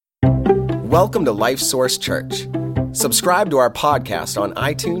Welcome to Life Source Church. Subscribe to our podcast on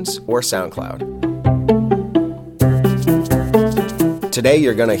iTunes or SoundCloud. Today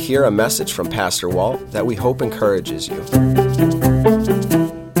you're going to hear a message from Pastor Walt that we hope encourages you.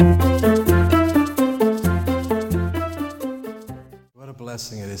 What a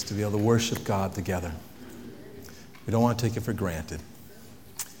blessing it is to be able to worship God together. We don't want to take it for granted.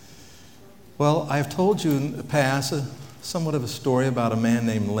 Well, I've told you in the past somewhat of a story about a man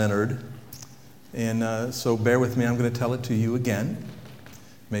named Leonard. And so bear with me, I'm going to tell it to you again,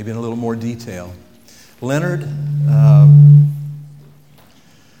 maybe in a little more detail. Leonard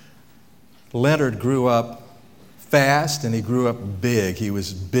grew up fast and he grew up big. He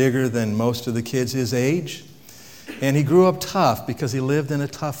was bigger than most of the kids his age. And he grew up tough because he lived in a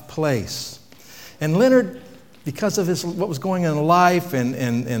tough place. And Leonard, because of what was going on in life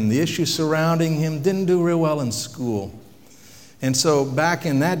and the issues surrounding him, didn't do real well in school. And so back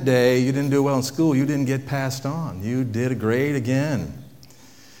in that day, you didn't do well in school, you didn't get passed on. You did a grade again.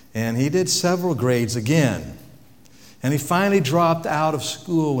 And he did several grades again. And he finally dropped out of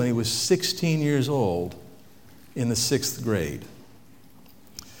school when he was 16 years old in the 6th grade.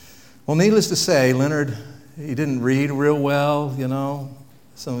 Well, needless to say, Leonard, he didn't read real well, you know.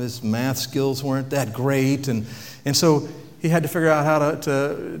 Some of his math skills weren't that great. And so he had to figure out how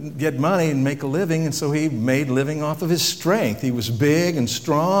to get money and make a living, and so he made living off of his strength. He was big and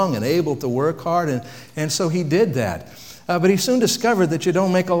strong and able to work hard, and so he did that. But he soon discovered that you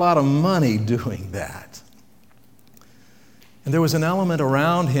don't make a lot of money doing that. And there was an element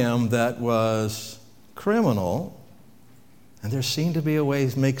around him that was criminal, and there seemed to be a way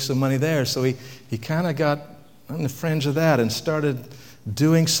to make some money there. So he kind of got on the fringe of that and started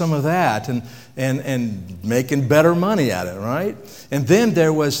doing some of that and making better money at it, right? And then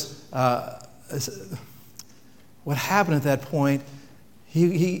there was, what happened at that point,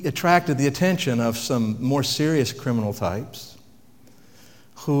 he attracted the attention of some more serious criminal types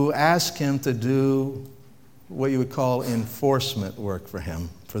who asked him to do what you would call enforcement work for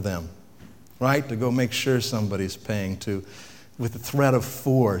them, right? To go make sure somebody's paying with the threat of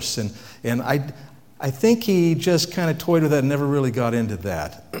force. And I think he just kind of toyed with that and never really got into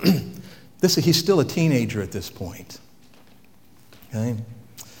that. He's still a teenager at this point. Okay?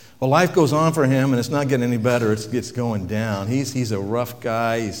 Well, life goes on for him, and it's not getting any better. It's going down. He's a rough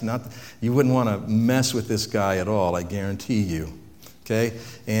guy. You wouldn't want to mess with this guy at all, I guarantee you. Okay?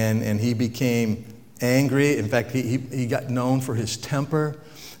 And he became angry. In fact, he got known for his temper.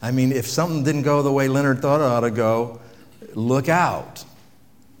 I mean, if something didn't go the way Leonard thought it ought to go, look out.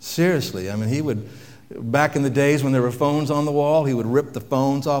 Seriously. I mean, he would... Back in the days when there were phones on the wall, he would rip the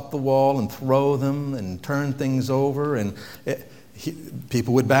phones off the wall and throw them and turn things over, and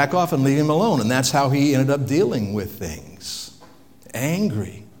people would back off and leave him alone, and that's how he ended up dealing with things.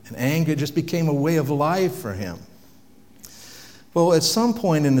 Angry. And anger just became a way of life for him. Well, at some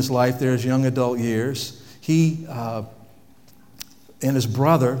point in his life, there his young adult years, he and his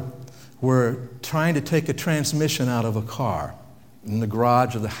brother were trying to take a transmission out of a car in the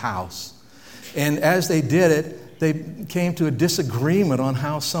garage of the house. And as they did it, they came to a disagreement on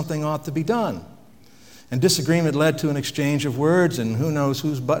how something ought to be done. And disagreement led to an exchange of words, and who knows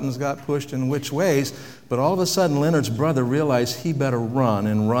whose buttons got pushed in which ways. But all of a sudden, Leonard's brother realized he better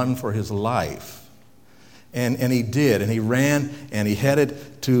run for his life. And he did, and he ran, and he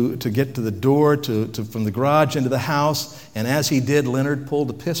headed to get to the door from the garage into the house. And as he did, Leonard pulled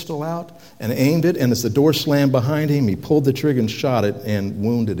the pistol out and aimed it, and as the door slammed behind him, he pulled the trigger and shot it and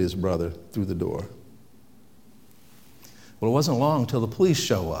wounded his brother through the door. Well, it wasn't long until the police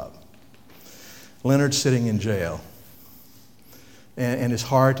show up. Leonard's sitting in jail, and his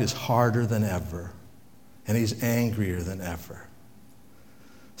heart is harder than ever, and he's angrier than ever.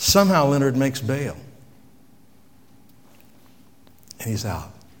 Somehow Leonard makes bail. And he's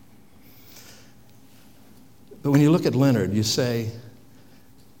out. But when you look at Leonard, you say,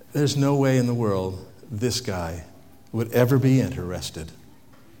 there's no way in the world this guy would ever be interested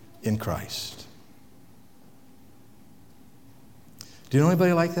in Christ. Do you know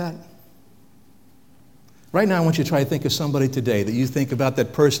anybody like that? Right now, I want you to try to think of somebody today that you think about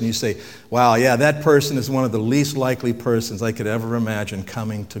that person. You say, wow, yeah, that person is one of the least likely persons I could ever imagine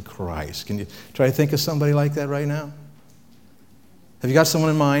coming to Christ. Can you try to think of somebody like that right now? Have you got someone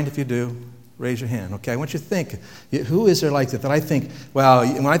in mind? If you do, raise your hand. Okay, I want you to think, who is there like that I think, well,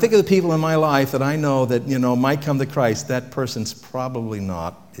 when I think of the people in my life that I know that, might come to Christ, that person's probably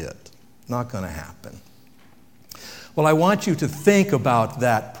not it. Not going to happen. Well, I want you to think about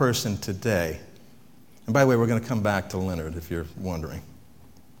that person today. And by the way, we're going to come back to Leonard if you're wondering.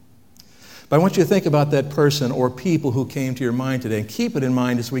 But I want you to think about that person or people who came to your mind today, and keep it in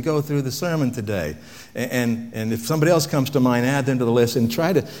mind as we go through the sermon today. And if somebody else comes to mind, add them to the list and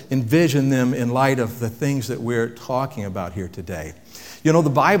try to envision them in light of the things that we're talking about here today. You know, the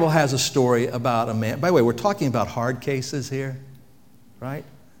Bible has a story about a man. By the way, we're talking about hard cases here, right?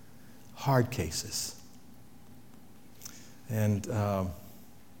 Hard cases. And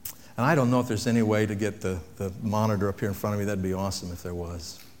I don't know if there's any way to get the monitor up here in front of me. That'd be awesome if there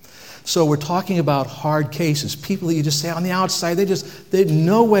was. So we're talking about hard cases. People that you just say on the outside, they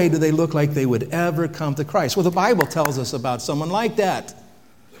no way do they look like they would ever come to Christ. Well, the Bible tells us about someone like that.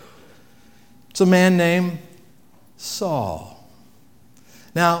 It's a man named Saul.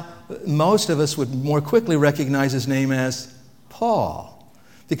 Now, most of us would more quickly recognize his name as Paul,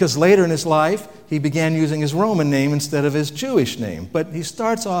 because later in his life, he began using his Roman name instead of his Jewish name. But he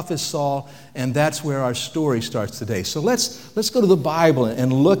starts off as Saul, and that's where our story starts today. So let's go to the Bible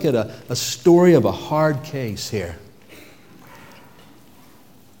and look at a story of a hard case here.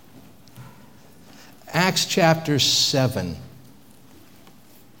 Acts chapter 7.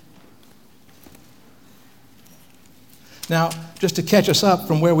 Now, just to catch us up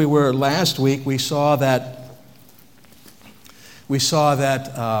from where we were last week, we saw that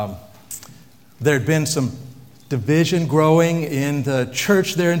there had been some division growing in the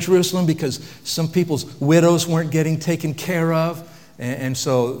church there in Jerusalem because some people's widows weren't getting taken care of. And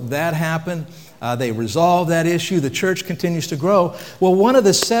so that happened. They resolved that issue. The church continues to grow. Well, one of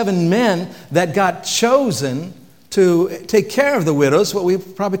the 7 men that got chosen to take care of the widows, what we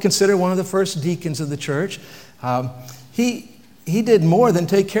probably consider one of the first deacons of the church, he did more than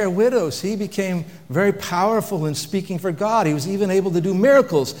take care of widows. He became very powerful in speaking for God. He was even able to do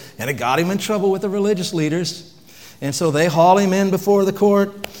miracles, and it got him in trouble with the religious leaders. And so they haul him in before the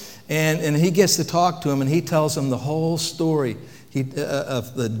court, and he gets to talk to him, and he tells them the whole story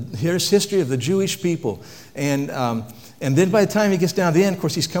of the history of the Jewish people. And then by the time he gets down to the end, of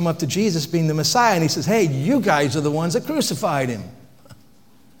course, he's come up to Jesus being the Messiah, and he says, hey, you guys are the ones that crucified him.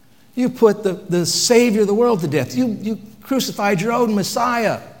 You put the Savior of the world to death. You crucified your own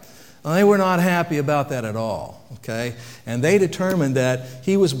Messiah. Well, they were not happy about that at all, okay? And they determined that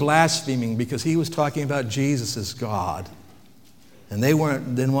he was blaspheming because he was talking about Jesus as God. And they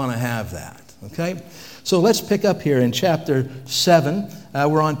didn't want to have that, okay? So let's pick up here in chapter 7.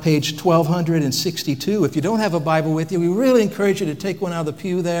 We're on page 1262. If you don't have a Bible with you, we really encourage you to take one out of the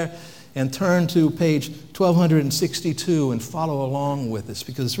pew there and turn to page 1262 and follow along with us,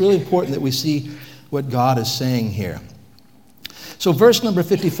 because it's really important that we see what God is saying here. So verse number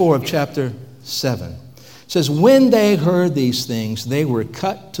 54 of chapter 7 says, when they heard these things, they were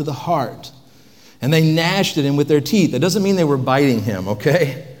cut to the heart, and they gnashed at him with their teeth. That doesn't mean they were biting him,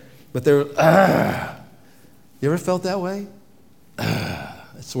 okay? But they're, You ever felt that way?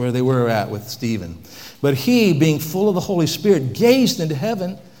 That's where they were at with Stephen. But he, being full of the Holy Spirit, gazed into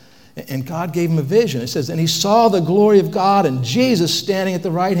heaven, and God gave him a vision. It says, and he saw the glory of God and Jesus standing at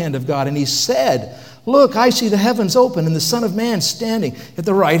the right hand of God. And he said, look, I see the heavens open and the Son of Man standing at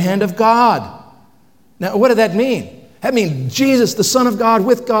the right hand of God. Now, what did that mean? That means Jesus, the Son of God,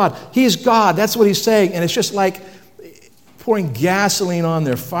 with God. He's God. That's what he's saying. And it's just like pouring gasoline on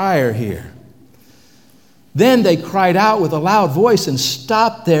their fire here. Then they cried out with a loud voice and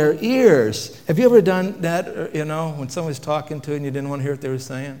stopped their ears. Have you ever done that, when someone's talking to you and you didn't want to hear what they were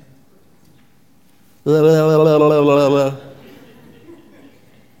saying? You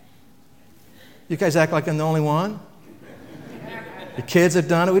guys act like I'm the only one? Your kids have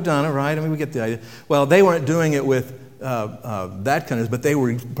done it, we've done it, right? I mean, we get the idea. Well, they weren't doing it with that kind of, but they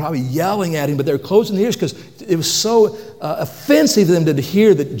were probably yelling at him, but they were closing their ears because it was so offensive to them to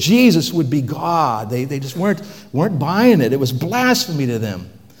hear that Jesus would be God. They just weren't buying it. It was blasphemy to them.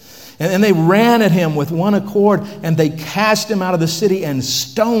 And they ran at him with one accord, and they cast him out of the city and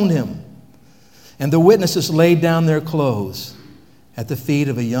stoned him. And the witnesses laid down their clothes at the feet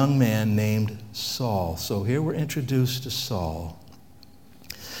of a young man named Saul. So here we're introduced to Saul.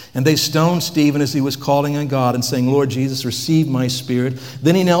 And they stoned Stephen as he was calling on God and saying, Lord Jesus, receive my spirit.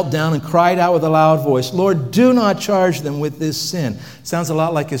 Then he knelt down and cried out with a loud voice, Lord, do not charge them with this sin. Sounds a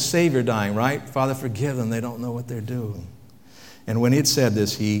lot like his Savior dying, right? Father, forgive them. They don't know what they're doing. And when he had said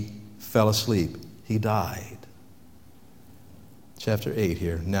this, he fell asleep. He died. Chapter 8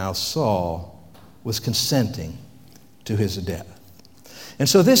 here. Now Saul was consenting to his death. And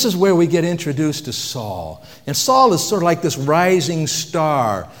so this is where we get introduced to Saul. And Saul is sort of like this rising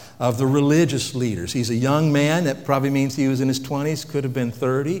star of the religious leaders. He's a young man. That probably means he was in his 20s, could have been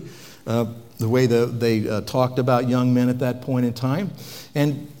 30, the way they talked about young men at that point in time.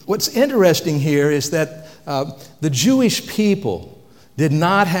 And what's interesting here is that the Jewish people, did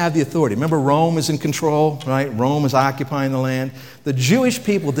not have the authority. Remember, Rome is in control, right? Rome is occupying the land. The Jewish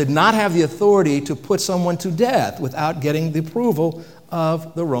people did not have the authority to put someone to death without getting the approval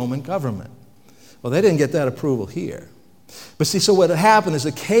of the Roman government. Well, they didn't get that approval here. But see, so what had happened is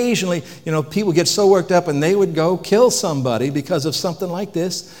occasionally, people get so worked up and they would go kill somebody because of something like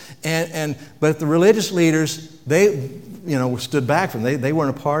this. But the religious leaders, they stood back from it. They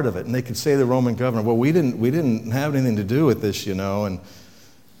weren't a part of it. And they could say to the Roman governor, well, we didn't have anything to do with this, and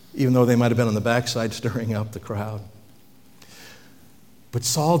even though they might have been on the backside stirring up the crowd. But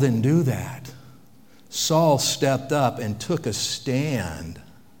Saul didn't do that. Saul stepped up and took a stand,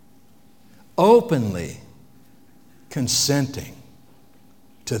 openly consenting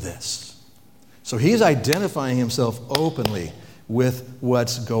to this. So he's identifying himself openly with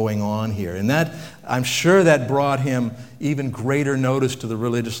what's going on here. And that, I'm sure that brought him even greater notice to the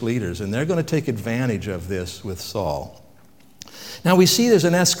religious leaders. And they're going to take advantage of this with Saul. Now we see there's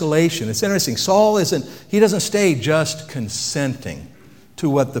an escalation. It's interesting. Saul doesn't stay just consenting to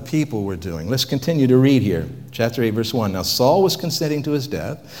what the people were doing. Let's continue to read here. Chapter 8, verse 1. Now Saul was consenting to his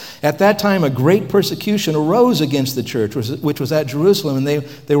death. At that time a great persecution arose against the church, which was at Jerusalem, and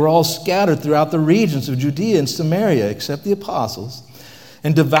they were all scattered throughout the regions of Judea and Samaria, except the apostles.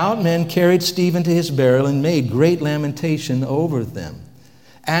 And devout men carried Stephen to his burial and made great lamentation over them.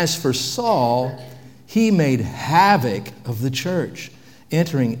 As for Saul, he made havoc of the church,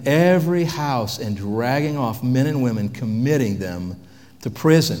 entering every house and dragging off men and women, committing them to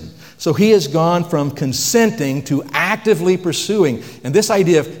prison. So he has gone from consenting to actively pursuing. And this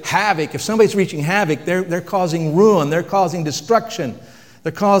idea of havoc, if somebody's reaching havoc, they're causing ruin, they're causing destruction,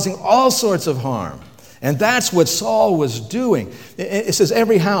 they're causing all sorts of harm. And that's what Saul was doing. It says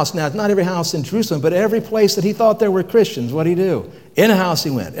every house. Now, it's not every house in Jerusalem, but every place that he thought there were Christians, what did he do? In a house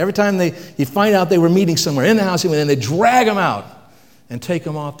he went. Every time he'd find out they were meeting somewhere, in the house he went, and they'd drag him out and take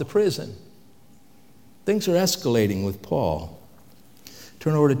him off to prison. Things are escalating with Paul.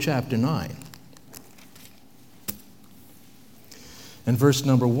 Turn over to chapter 9 and verse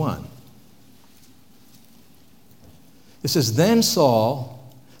number 1. It says, Then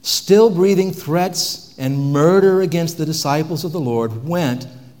Saul, still breathing threats and murder against the disciples of the Lord, went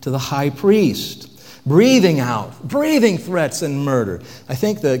to the high priest, breathing threats and murder. I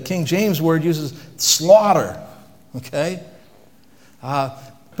think the King James word uses slaughter, okay? But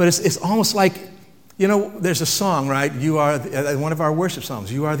it's almost like, there's a song, right? You are, one of our worship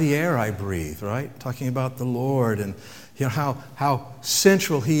songs, You Are the Air I Breathe, right? Talking about the Lord and how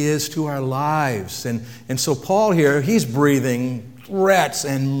central He is to our lives. And so Paul here, he's breathing threats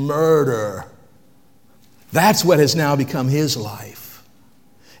and murder. That's what has now become his life.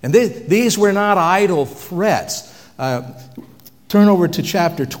 And these were not idle threats. Turn over to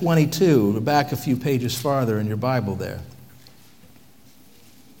chapter 22, back a few pages farther in your Bible there.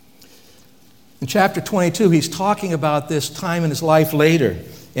 In chapter 22, he's talking about this time in his life later.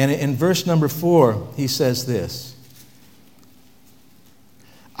 And in verse number 4, he says this.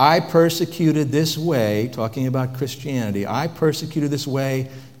 I persecuted this way, talking about Christianity, I persecuted this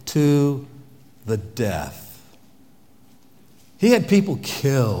way to the death. He had people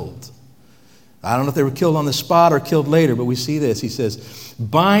killed. I don't know if they were killed on the spot or killed later, but we see this. He says,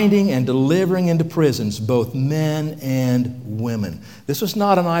 binding and delivering into prisons both men and women. This was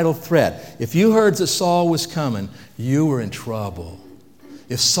not an idle threat. If you heard that Saul was coming, you were in trouble.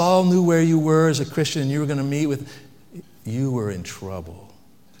 If Saul knew where you were as a Christian and you were going to meet with, you were in trouble.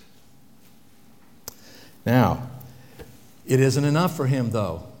 Now, it isn't enough for him,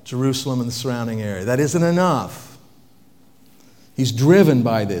 though, Jerusalem and the surrounding area. That isn't enough. He's driven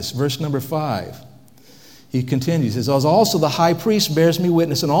by this. Verse number 5. He continues. He says, also the high priest bears me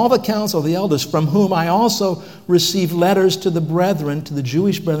witness, and all the council of the elders, from whom I also received letters to the brethren, to the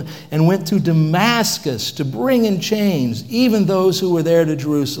Jewish brethren, and went to Damascus to bring in chains, even those who were there to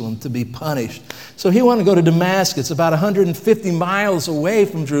Jerusalem, to be punished. So he wanted to go to Damascus, about 150 miles away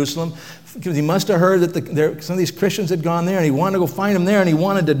from Jerusalem, because he must have heard that some of these Christians had gone there, and he wanted to go find them there, and he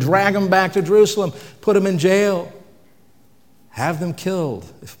wanted to drag them back to Jerusalem, put them in jail. Have them killed,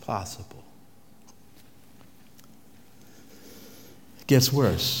 if possible. It gets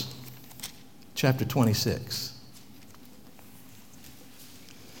worse. Chapter 26.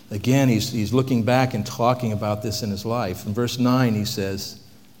 Again, he's looking back and talking about this in his life. In verse 9, he says,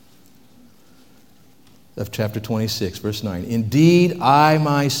 of chapter 26, verse 9, Indeed, I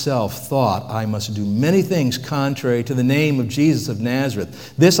myself thought I must do many things contrary to the name of Jesus of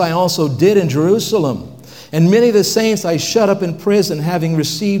Nazareth. This I also did in Jerusalem. And many of the saints I shut up in prison, having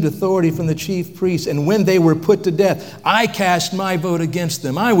received authority from the chief priests. And when they were put to death, I cast my vote against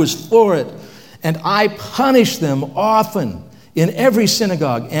them. I was for it. And I punished them often, in every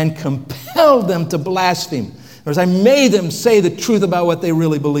synagogue and compelled them to blaspheme. Whereas I made them say the truth about what they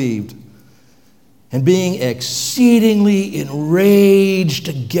really believed. And being exceedingly enraged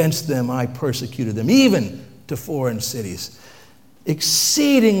against them, I persecuted them, even to foreign cities.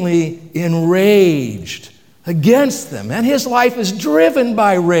 Exceedingly enraged against them. And his life is driven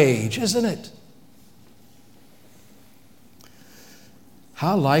by rage, isn't it?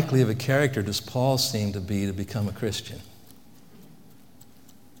 How likely of a character does Paul seem to be to become a Christian?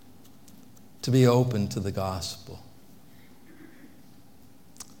 To be open to the gospel.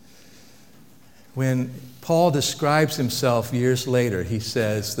 When Paul describes himself years later, he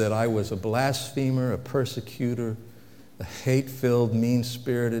says that I was a blasphemer, a persecutor, a hate-filled,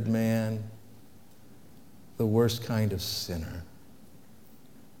 mean-spirited man, the worst kind of sinner.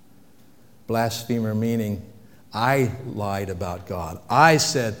 Blasphemer meaning I lied about God. I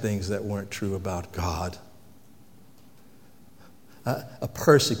said things that weren't true about God. A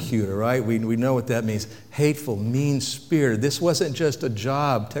persecutor, right? We know what that means. Hateful, mean-spirited. This wasn't just a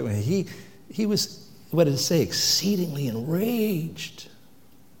job. He was, what did it say? Exceedingly enraged.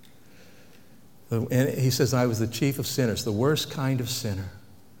 And he says, I was the chief of sinners, the worst kind of sinner.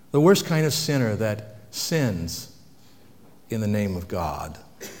 The worst kind of sinner that sins in the name of God.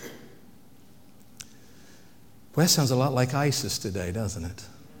 Well, that sounds a lot like ISIS today, doesn't it?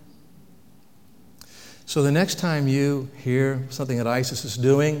 So the next time you hear something that ISIS is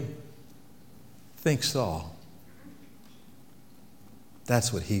doing, think Saul.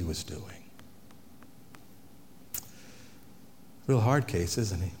 That's what he was doing. Real hard case,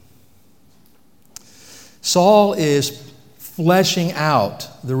 isn't he? Saul is fleshing out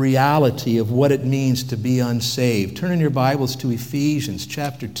the reality of what it means to be unsaved. Turn in your Bibles to Ephesians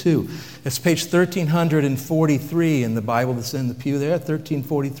chapter 2. It's page 1343 in the Bible that's in the pew there,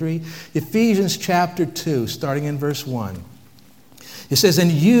 1343. Ephesians chapter 2, starting in verse 1. It says, and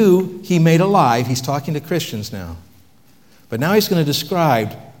you he made alive. He's talking to Christians now. But now he's going to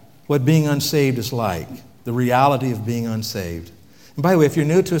describe what being unsaved is like, the reality of being unsaved. And by the way, if you're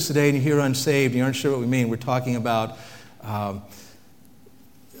new to us today and you hear unsaved and you aren't sure what we mean, we're talking about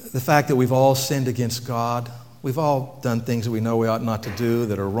the fact that we've all sinned against God. We've all done things that we know we ought not to do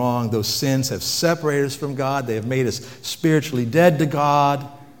that are wrong. Those sins have separated us from God. They have made us spiritually dead to God.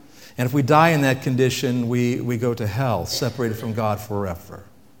 And if we die in that condition, we go to hell, separated from God forever.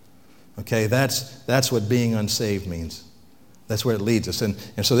 Okay, that's what being unsaved means. That's where it leads us. And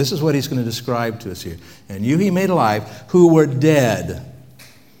so this is what he's going to describe to us here. And you he made alive who were dead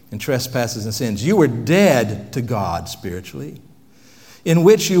in trespasses and sins. You were dead to God spiritually, in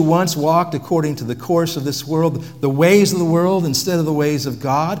which you once walked according to the course of this world, the ways of the world instead of the ways of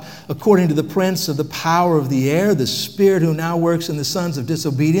God, according to the prince of the power of the air, the spirit who now works in the sons of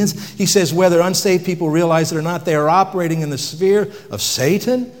disobedience. He says whether unsaved people realize it or not, they are operating in the sphere of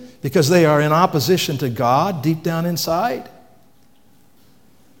Satan because they are in opposition to God deep down inside.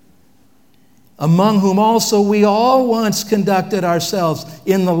 Among whom also we all once conducted ourselves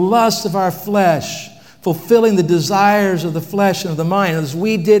in the lust of our flesh, fulfilling the desires of the flesh and of the mind, as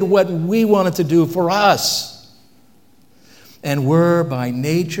we did what we wanted to do for us, and were by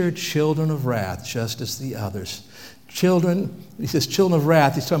nature children of wrath, just as the others. Children, he says children of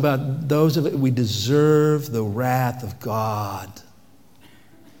wrath, he's talking about those of it, we deserve the wrath of God.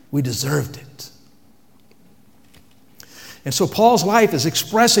 We deserved it. And so Paul's life is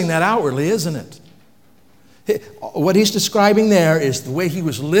expressing that outwardly, isn't it? What he's describing there is the way he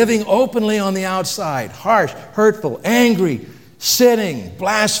was living openly on the outside. Harsh, hurtful, angry, sinning,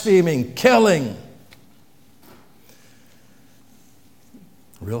 blaspheming, killing.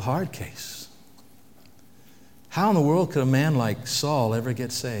 Real hard case. How in the world could a man like Saul ever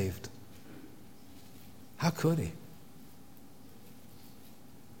get saved? How could he?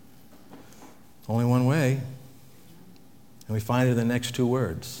 Only one way. And we find it in the next two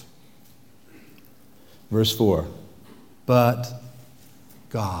words. Verse 4. But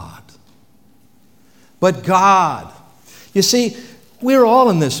God. But God. You see, we're all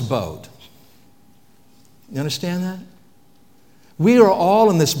in this boat. You understand that? We are all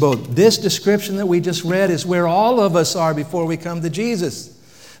in this boat. This description that we just read is where all of us are before we come to Jesus.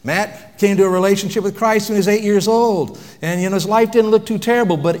 Matt came to a relationship with Christ when he was 8 years old. And his life didn't look too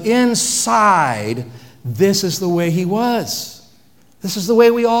terrible. But inside, this is the way he was. This is the way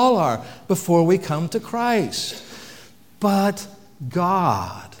we all are before we come to Christ. But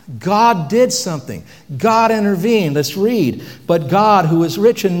God. God did something. God intervened. Let's read. But God, who is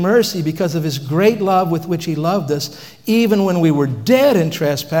rich in mercy because of his great love with which he loved us, even when we were dead in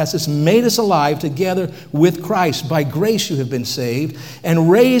trespasses, made us alive together with Christ. By grace you have been saved,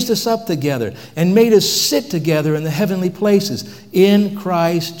 and raised us up together, and made us sit together in the heavenly places in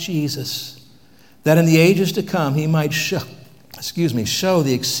Christ Jesus, that in the ages to come he might show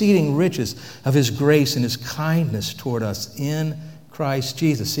the exceeding riches of his grace and his kindness toward us in Christ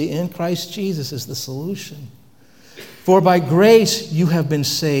Jesus. See, in Christ Jesus is the solution. For by grace you have been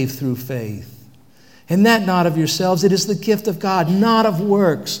saved through faith. And that not of yourselves, it is the gift of God, not of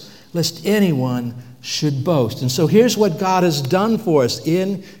works, lest anyone should boast. And so here's what God has done for us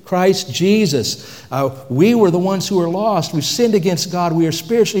in Christ Jesus. We were the ones who were lost. We sinned against God. We are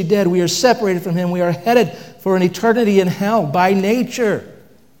spiritually dead. We are separated from him. We are headed for an eternity in hell by nature.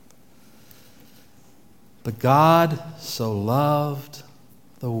 But God so loved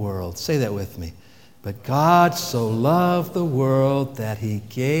the world. Say that with me. But God so loved the world that he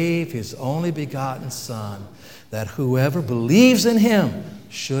gave his only begotten Son, that whoever believes in him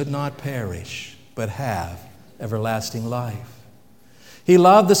should not perish, but have everlasting life. He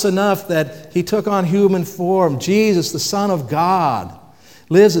loved us enough that he took on human form. Jesus, the Son of God,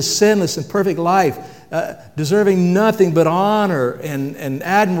 lives a sinless and perfect life, deserving nothing but honor and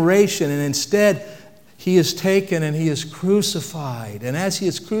admiration, and instead he is taken and he is crucified. And as he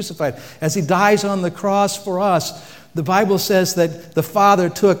is crucified, as he dies on the cross for us, the Bible says that the Father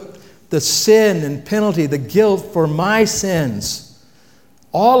took the sin and penalty, the guilt for my sins,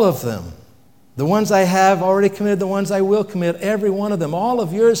 all of them. The ones I have already committed, the ones I will commit, every one of them, all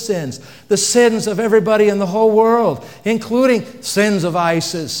of your sins, the sins of everybody in the whole world, including sins of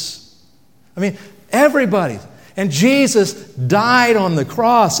ISIS. I mean, everybody. And Jesus died on the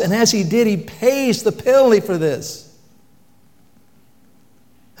cross, and as he did, he pays the penalty for this.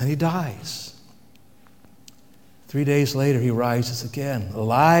 And he dies. 3 days later, he rises again,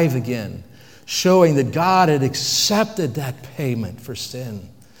 alive again, showing that God had accepted that payment for sin,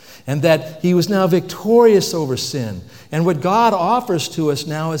 and that he was now victorious over sin. And what God offers to us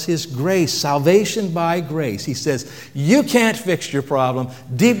now is his grace, salvation by grace. He says, you can't fix your problem.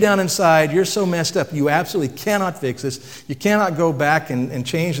 Deep down inside, you're so messed up, you absolutely cannot fix this. You cannot go back and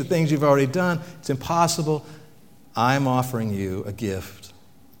change the things you've already done. It's impossible. I'm offering you a gift.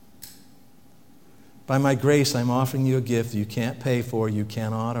 By my grace, I'm offering you a gift you can't pay for, you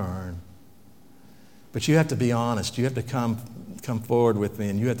cannot earn. But you have to be honest. You have to come forward with me,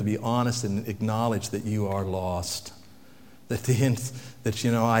 and you have to be honest and acknowledge that you are lost. That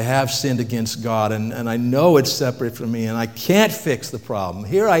I have sinned against God, and I know it's separate from me, and I can't fix the problem.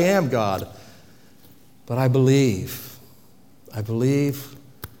 Here I am, God. But I believe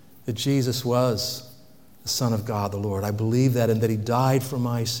that Jesus was the Son of God, the Lord. I believe that, and that he died for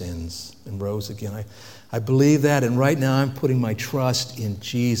my sins and rose again. I believe that, and right now I'm putting my trust in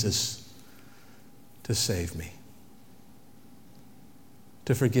Jesus to save me,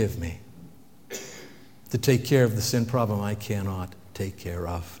 to forgive me, to take care of the sin problem I cannot take care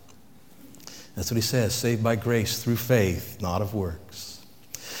of. That's what he says, saved by grace through faith, not of works.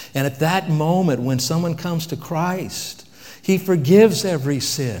 And at that moment, when someone comes to Christ, he forgives every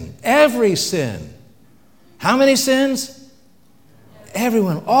sin. Every sin. How many sins?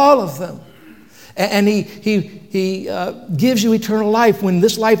 Everyone, all of them. And he gives you eternal life. When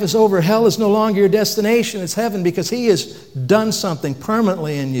this life is over, hell is no longer your destination. It's heaven, because he has done something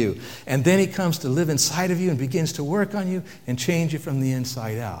permanently in you. And then he comes to live inside of you and begins to work on you and change you from the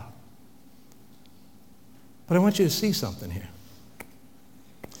inside out. But I want you to see something here.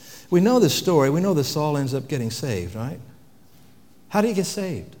 We know this story. We know that Saul ends up getting saved, right? How did he get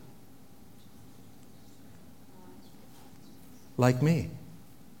saved? Like me.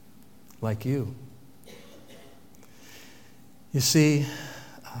 Like you. You see,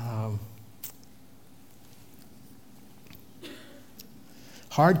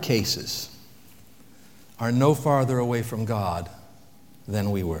 hard cases are no farther away from God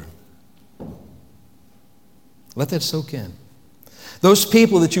than we were. Let that soak in. Those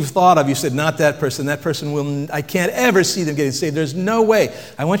people that you've thought of, you said, not that person I can't ever see them getting saved. There's no way.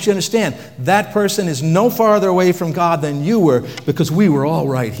 I want you to understand, that person is no farther away from God than you were, because we were all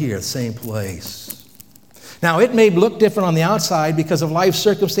right here, same place. Now, it may look different on the outside because of life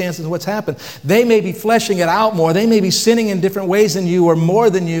circumstances and what's happened. They may be fleshing it out more. They may be sinning in different ways than you or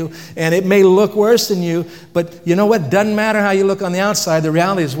more than you, and it may look worse than you. But you know what? Doesn't matter how you look on the outside. The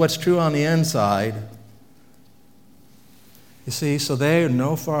reality is what's true on the inside. You see, so they are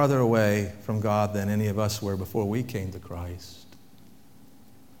no farther away from God than any of us were before we came to Christ.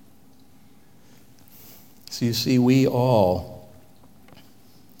 So you see, we all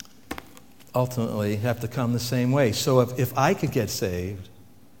ultimately have to come the same way. So if I could get saved,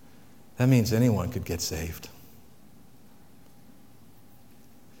 that means anyone could get saved.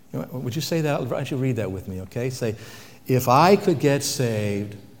 Would you say that? Why don't you read that with me, okay? Say, if I could get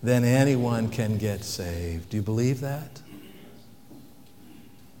saved, then anyone can get saved. Do you believe that?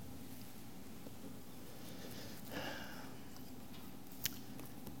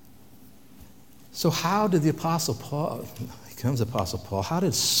 So how did the Apostle Paul, he becomes Apostle Paul, how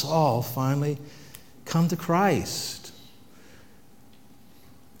did Saul finally come to Christ?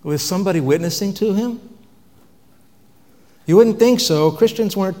 Was somebody witnessing to him? You wouldn't think so.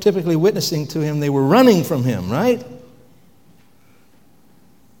 Christians weren't typically witnessing to him. They were running from him, right?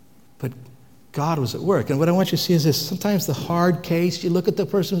 But God was at work. And what I want you to see is this. Sometimes the hard case, you look at the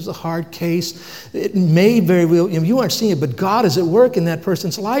person who's a hard case, it may very well, you aren't seeing it, but God is at work in that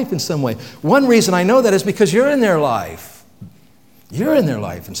person's life in some way. One reason I know that is because you're in their life. You're in their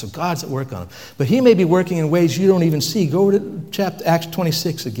life, and so God's at work on them. But he may be working in ways you don't even see. Go to Acts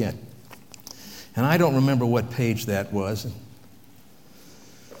 26 again. And I don't remember what page that was.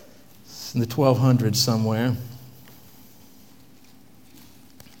 It's in the 1200s somewhere. And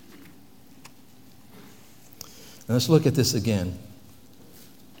let's look at this again.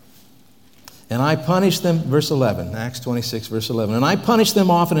 And I punished them, verse 11, Acts 26, verse 11. And I punished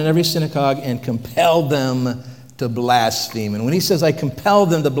them often in every synagogue and compelled them to blaspheme. And when he says I compelled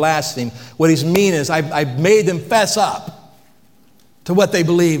them to blaspheme, what he's meaning is I made them fess up to what they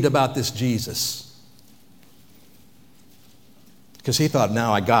believed about this Jesus. Because he thought,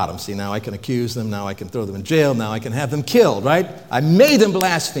 now I got them. See, now I can accuse them. Now I can throw them in jail. Now I can have them killed, right? I made them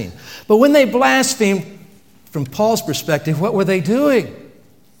blaspheme. But when they blasphemed, from Paul's perspective, what were they doing?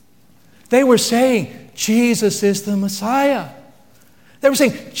 They were saying, Jesus is the Messiah. They were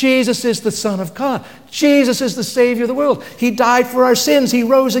saying, Jesus is the Son of God. Jesus is the Savior of the world. He died for our sins. He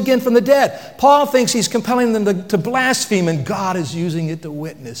rose again from the dead. Paul thinks he's compelling them to blaspheme, and God is using it to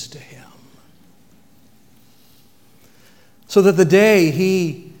witness to him. So that the day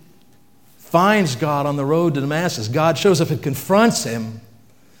he finds God on the road to Damascus, God shows up and confronts him,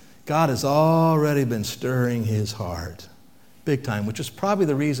 God has already been stirring his heart big time, which is probably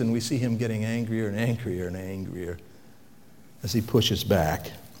the reason we see him getting angrier and angrier and angrier as he pushes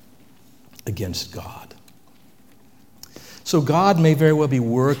back against God. So God may very well be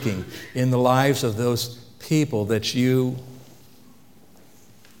working in the lives of those people that you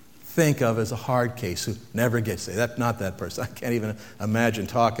think of as a hard case who never gets saved. That's not that person. I can't even imagine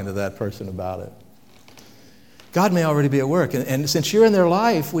talking to that person about it. God may already be at work. And since you're in their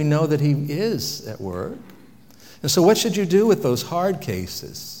life, we know that he is at work. And so what should you do with those hard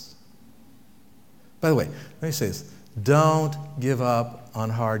cases? By the way, let me say this. Don't give up on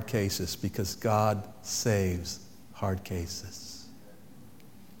hard cases because God saves hard cases.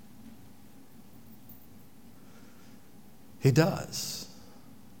 He does.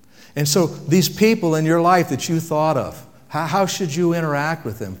 And so these people in your life that you thought of, how should you interact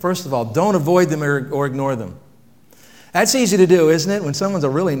with them? First of all, don't avoid them or ignore them. That's easy to do, isn't it? When someone's a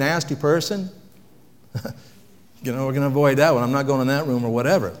really nasty person, we're going to avoid that one. I'm not going in that room or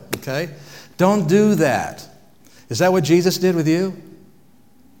whatever, okay? Don't do that. Is that what Jesus did with you?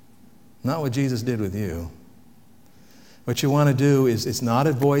 Not what Jesus did with you. What you want to do is not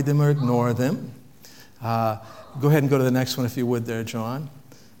avoid them or ignore them. Go ahead and go to the next one if you would there, John.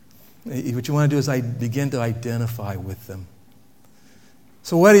 What you want to do is begin to identify with them.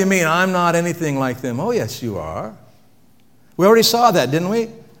 So what do you mean? I'm not anything like them. Oh, yes, you are. We already saw that, didn't we?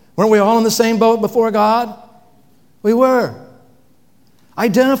 Weren't we all in the same boat before God? We were.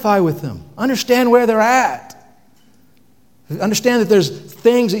 Identify with them. Understand where they're at. Understand that there's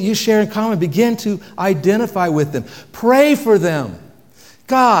things that you share in common. Begin to identify with them. Pray for them.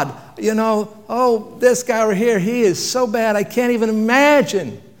 God, this guy over here, he is so bad I can't even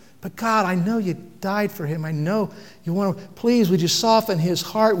imagine. But God, I know you died for him. I know you want to, please, would you soften his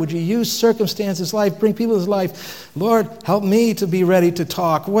heart? Would you use circumstances, life, bring people to his life? Lord, help me to be ready to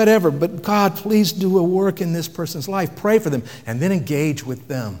talk, whatever. But God, please do a work in this person's life. Pray for them and then engage with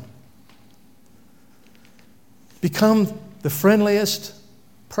them. Become the friendliest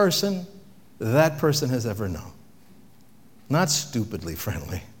person that person has ever known. Not stupidly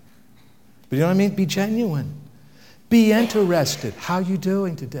friendly. But you know what I mean? Be genuine. Be interested. How are you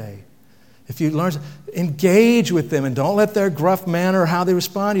doing today? If you learn, engage with them and don't let their gruff manner or how they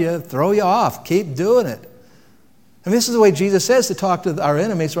respond to you throw you off. Keep doing it. And this is the way Jesus says to talk to our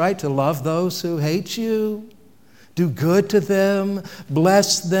enemies, right? To love those who hate you. Do good to them.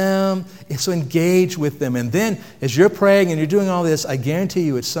 Bless them. And so engage with them. And then as you're praying and you're doing all this, I guarantee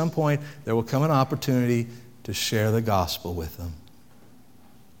you at some point there will come an opportunity to share the gospel with them.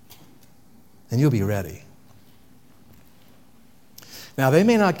 then you'll be ready. Now, they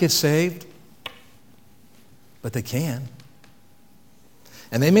may not get saved, but they can.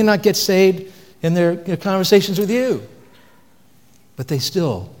 And they may not get saved in their conversations with you, but they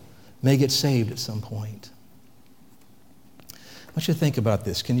still may get saved at some point. I want you to think about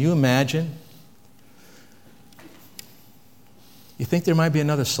this. Can you imagine? You think there might be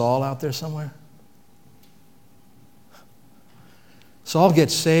another Saul out there somewhere? Saul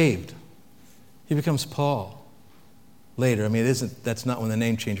gets saved. He becomes Paul. Later, that's not when the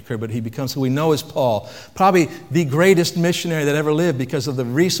name change occurred, but he becomes who we know as Paul. Probably the greatest missionary that ever lived because of the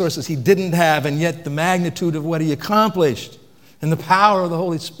resources he didn't have and yet the magnitude of what he accomplished and the power of the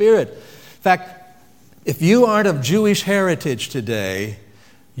Holy Spirit. In fact, if you aren't of Jewish heritage today,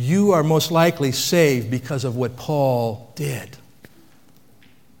 you are most likely saved because of what Paul did.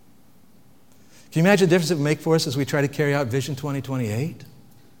 Can you imagine the difference it would make for us as we try to carry out Vision 2028?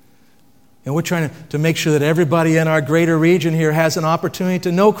 And we're trying to make sure that everybody in our greater region here has an opportunity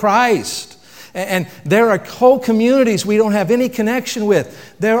to know Christ. And there are whole communities we don't have any connection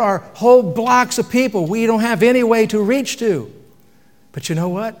with. There are whole blocks of people we don't have any way to reach to. But you know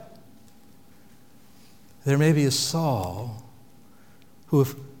what? There may be a Saul who,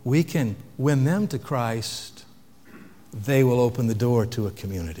 if we can win them to Christ, they will open the door to a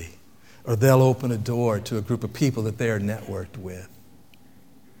community. Or they'll open a door to a group of people that they are networked with.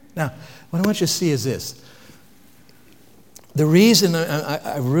 Now, what I want you to see is this. The reason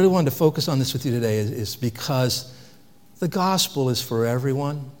I really wanted to focus on this with you today is because the gospel is for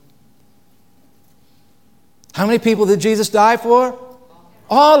everyone. How many people did Jesus die for?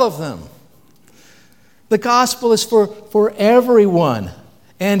 All of them. The gospel is for everyone.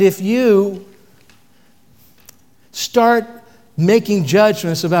 And if you start making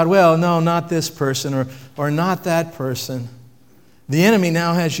judgments about, well, no, not this person or not that person, the enemy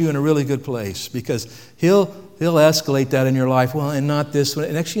now has you in a really good place because he'll escalate that in your life. Well, and not this one.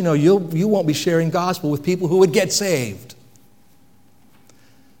 And next you know, you won't be sharing gospel with people who would get saved.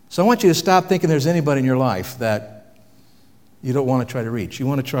 So I want you to stop thinking there's anybody in your life that you don't want to try to reach. You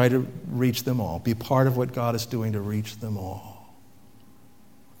want to try to reach them all. Be part of what God is doing to reach them all.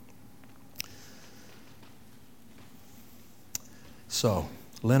 So,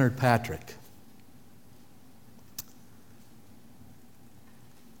 Leonard Patrick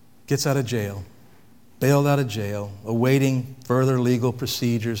gets out of jail, bailed out of jail, awaiting further legal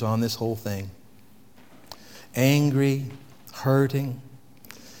procedures on this whole thing. Angry, hurting.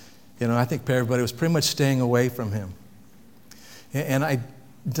 I think everybody was pretty much staying away from him. And I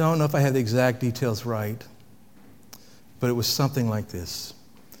don't know if I have the exact details right, but it was something like this.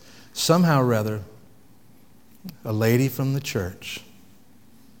 Somehow or other, a lady from the church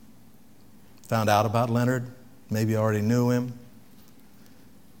found out about Leonard, maybe already knew him,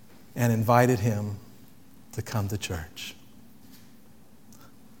 and invited him to come to church.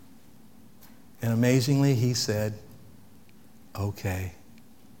 And amazingly, he said, okay.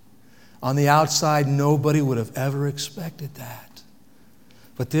 On the outside, nobody would have ever expected that.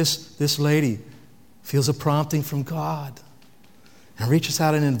 But this lady feels a prompting from God and reaches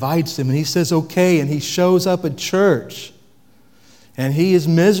out and invites him. And he says, okay. And he shows up at church. And he is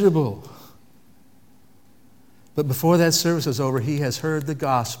miserable. But before that service was over, he has heard the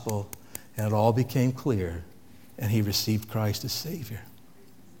gospel, and it all became clear, and he received Christ as Savior.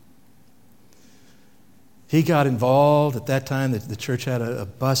 He got involved at that time. The church had a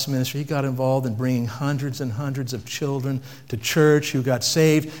bus ministry. He got involved in bringing hundreds and hundreds of children to church who got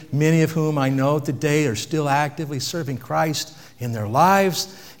saved, many of whom I know today are still actively serving Christ in their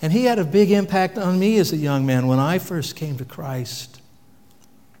lives. And he had a big impact on me as a young man when I first came to Christ.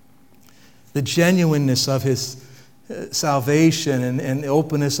 The genuineness of his salvation and the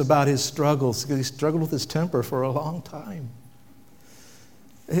openness about his struggles, because he struggled with his temper for a long time.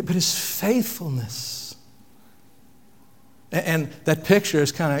 But his faithfulness. And that picture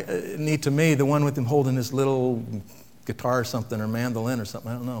is kind of neat to me, the one with him holding his little guitar or something, or mandolin or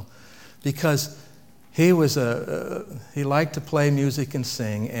something, I don't know. Because he liked to play music and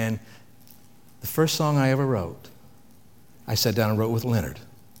sing, and the first song I ever wrote, I sat down and wrote with Leonard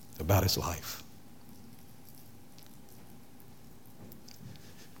about his life.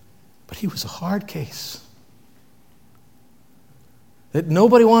 But he was a hard case that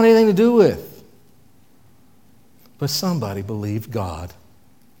nobody wanted anything to do with. But somebody believed God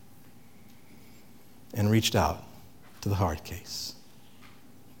and reached out to the hard case.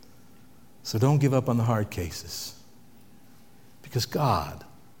 So don't give up on the hard cases, because God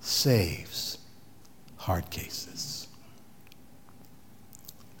saves hard cases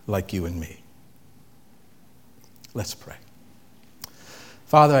like you and me. Let's pray.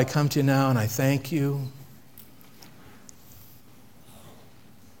 Father, I come to you now and I thank you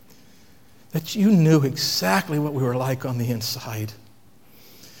that you knew exactly what we were like on the inside.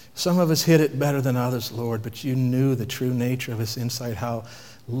 Some of us hid it better than others, Lord, but you knew the true nature of us inside, how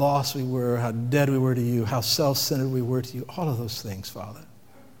lost we were, how dead we were to you, how self-centered we were to you, all of those things, Father.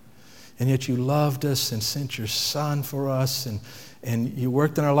 And yet you loved us and sent your Son for us, and you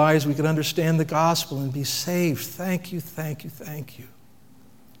worked in our lives we could understand the gospel and be saved. Thank you, thank you, thank you.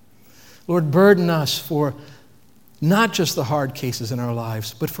 Lord, burden us for not just the hard cases in our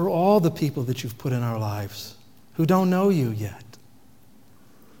lives, but for all the people that you've put in our lives who don't know you yet.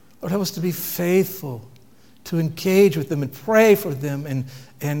 Lord, help us to be faithful, to engage with them and pray for them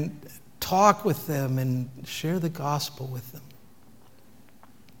and talk with them and share the gospel with them.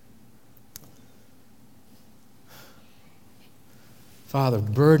 Father,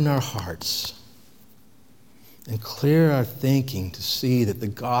 burden our hearts and clear our thinking to see that the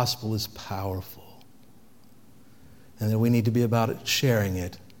gospel is powerful and that we need to be about it, sharing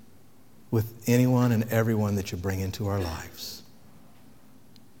it with anyone and everyone that you bring into our lives.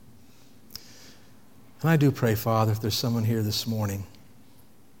 And I do pray, Father, if there's someone here this morning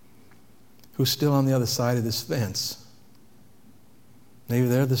who's still on the other side of this fence, maybe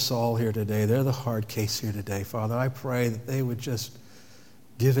they're the Saul here today, they're the hard case here today, Father, I pray that they would just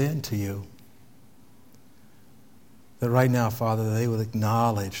give in to you. That right now, Father, they will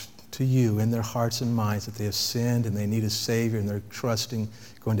acknowledge to you in their hearts and minds that they have sinned and they need a Savior, and they're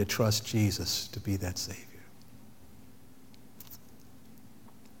going to trust Jesus to be that Savior.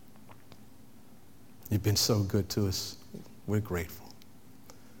 You've been so good to us. We're grateful.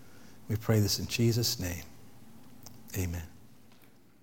 We pray this in Jesus' name. Amen.